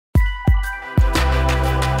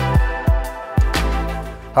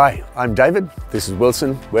Hi, I'm David, this is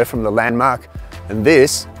Wilson, we're from The Landmark, and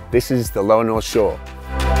this is the Lower North Shore.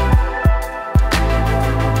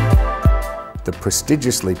 The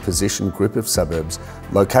prestigiously positioned group of suburbs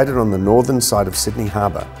located on the northern side of Sydney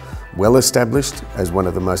Harbour, well established as one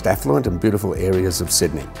of the most affluent and beautiful areas of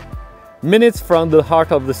Sydney. Minutes from the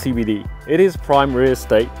heart of the CBD, it is prime real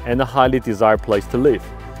estate and a highly desired place to live,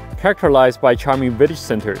 characterized by charming village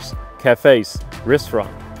centres, cafes,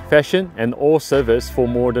 restaurants, fashion and all service for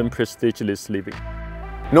modern prestigious living.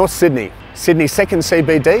 North Sydney, Sydney's second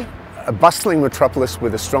CBD, a bustling metropolis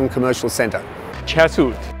with a strong commercial centre.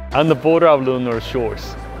 Chatswood, on the border of the North Shores,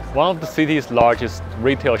 one of the city's largest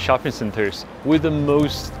retail shopping centres with the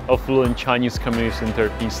most affluent Chinese community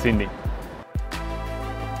centre in Sydney.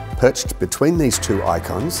 Perched between these two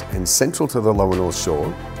icons and central to the Lower North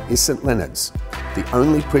Shore is St Leonard's, the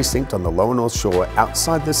only precinct on the Lower North Shore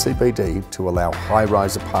outside the CBD to allow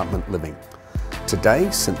high-rise apartment living.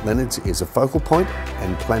 Today, St Leonard's is a focal point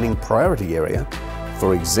and planning priority area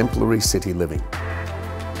for exemplary city living.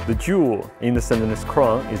 The jewel in the St Leonard's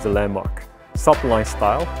crown is the Landmark, sublime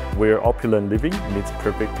style where opulent living meets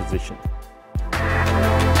perfect position.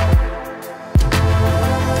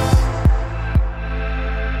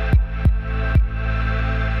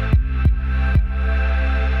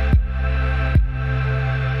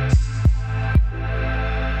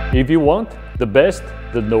 If you want the best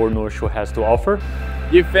the Lower North Shore has to offer,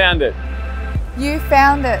 you found it. You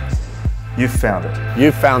found it. You found it.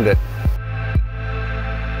 You found it.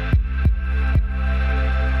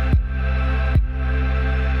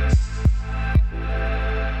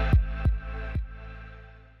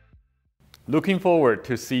 Looking forward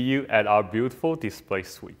to see you at our beautiful display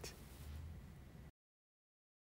suite.